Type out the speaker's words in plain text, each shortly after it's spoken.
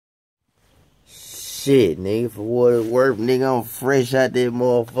Shit, nigga, for what it's worth, nigga, I'm fresh out that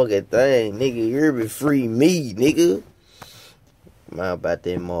motherfucking thing. Nigga, you hear me? Free me, nigga. Man, about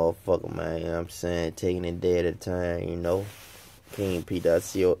that motherfucker, man, you know what I'm saying? Taking it day at a time, you know.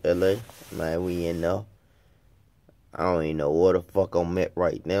 KINGPCOLA, man, we in there. I don't even know where the fuck I'm at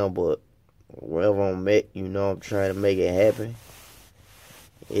right now, but wherever I'm at, you know, I'm trying to make it happen.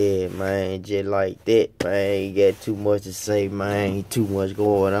 Yeah, man, just like that, man. Ain't got too much to say, man. Ain't too much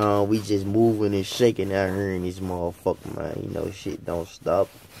going on. We just moving and shaking out here in this motherfucker, man. You know, shit don't stop.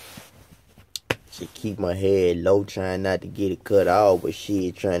 Just keep my head low, trying not to get it cut off, but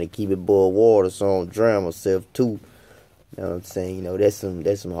shit, trying to keep it above water so I don't drown myself too. You know what I'm saying? You know, that's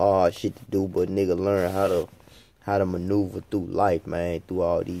some hard shit to do, but nigga learn how to maneuver through life, man, through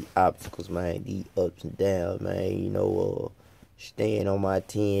all these obstacles, man, these ups and downs, man. You know, staying on my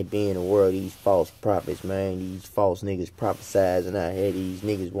 10, being aware of these false prophets, man. These false niggas prophesizing out here. These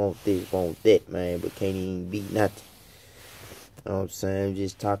niggas want this, want that, man, but can't even be nothing. You know what I'm saying?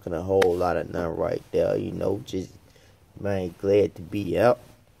 Just talking a whole lot of nothing right there, you know. Just, man, glad to be out.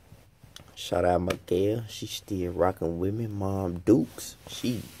 Shout out my girl. She still rocking with me. Mom Dukes.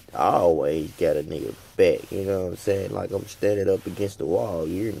 She always got a nigga back. You know what I'm saying? Like I'm standing up against the wall.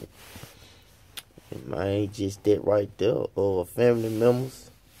 You hear me? And man, just that right there. Family members.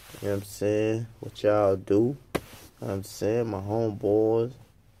 You know what I'm saying? What y'all do. You know what I'm saying? My homeboys.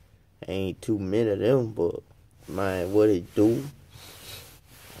 Ain't too many of them, but man, what it do?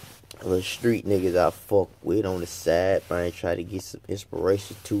 Little street niggas I fuck with on the side, man. Try to get some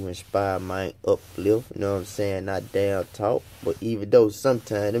inspiration to inspire, man, uplift. You know what I'm saying? Not down talk, but even though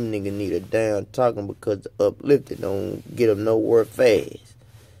sometimes them niggas need a down talking because the uplifting don't get them nowhere fast.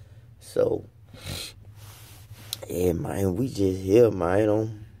 So, yeah, man, we just here, man.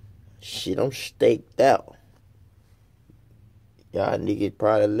 I'm staked out. Y'all niggas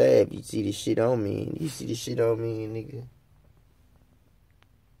probably laugh. You see the shit on me. You see the shit on me, nigga.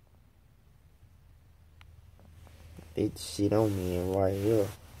 That shit on me and right here,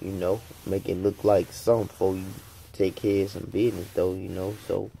 you know, make it look like something before you take care of some business, though, you know.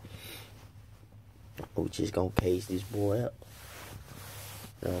 So we just gonna pace this boy out.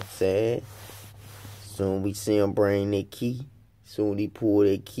 You know what I'm saying? Soon we see him bring that key. Soon he pull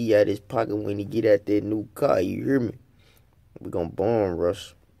that key out his pocket when he get out that new car. You hear me? We gonna bomb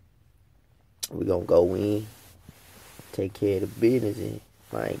rush. We gonna go in, take care of the business, and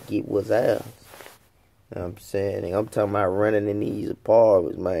might get what's ours. You know what I'm saying? I'm talking about running in these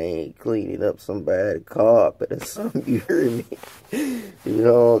apartments, man, cleaning up somebody's carpet or something, you hear me? You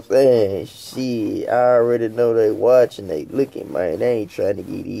know what I'm saying? Shit, I already know they watching, they looking, man. They ain't trying to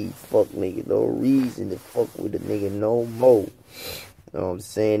get these fuck niggas no reason to fuck with the nigga no more. You know what I'm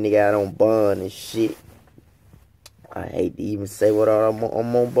saying? Nigga out on bond and shit. I hate to even say what I'm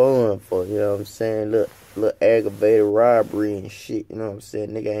on bond for, you know what I'm saying? Little aggravated robbery and shit, you know what I'm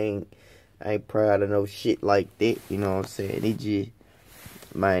saying? Nigga I ain't proud of no shit like that, you know what I'm saying? It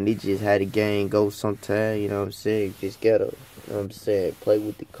just how the game go sometimes, you know what I'm saying? You just gotta, you know what I'm saying, play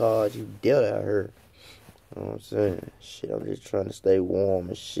with the cards you dealt out here. You know what I'm saying? Shit, I'm just trying to stay warm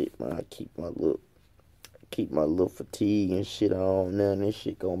and shit, man. I keep my little fatigue and shit on now, and this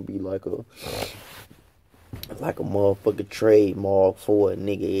shit gonna be like a motherfucking trademark for a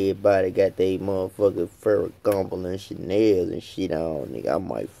nigga. Everybody got they motherfucking Ferragamo and Chanel and shit on, nigga. I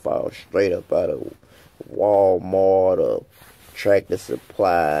might fall straight up out of Walmart or Tractor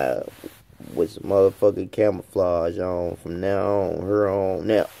Supply with some motherfucking camouflage on from now on, her on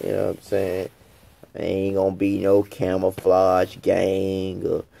now. You know what I'm saying? Ain't gonna be no camouflage gang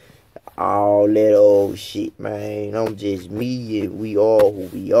or all that old shit, man. I'm just me and we are who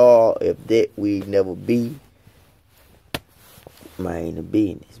we are. If that we never be, mind the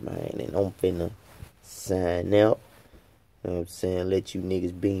business, man. And I'm finna sign out. You know what I'm saying? Let you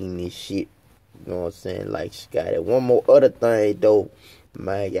niggas beam this shit. You know what I'm saying? Like Scotty. One more other thing though,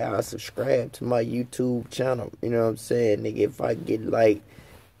 man. Y'all subscribe to my YouTube channel. You know what I'm saying? Nigga, if I get like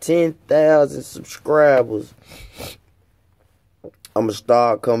 10,000 subscribers, I'ma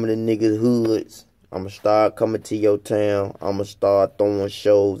start coming to niggas' hoods. I'ma start coming to your town. I'ma start throwing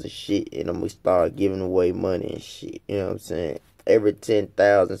shows and shit. And I'ma start giving away money and shit. You know what I'm saying? Every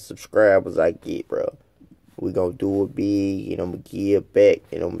 10,000 subscribers I get, bro, we gonna do it big. And I'ma give back.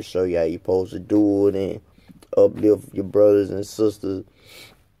 And I'ma show you how you supposed to do it. And uplift your brothers and sisters.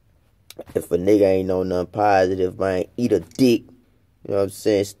 If a nigga ain't know nothing positive, man, eat a dick. You know what I'm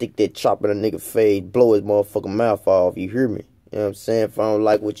saying? Stick that chop in a nigga face. Blow his motherfucking mouth off. You hear me? You know what I'm saying? If I don't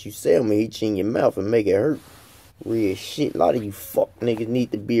like what you say, I'm gonna hit you in your mouth and make it hurt. Real shit. A lot of you fuck niggas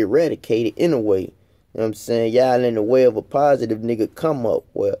need to be eradicated anyway. You know what I'm saying? Y'all in the way of a positive nigga come up.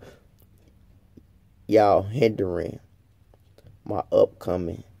 Well, y'all hindering my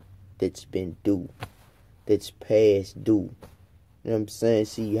upcoming that's been due, that's past due. You know what I'm saying?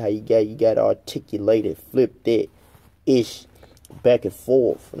 See how you got to articulate it, flip that ish back and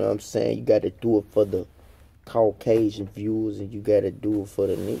forth. You know what I'm saying? You got to do it for the Caucasian viewers, and you got to do it for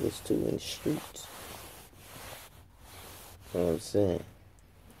the niggas too in the streets. You know what I'm saying?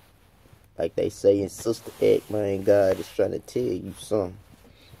 Like they say in Sister Act, man, God is trying to tell you something.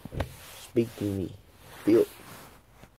 Speak to me. Feel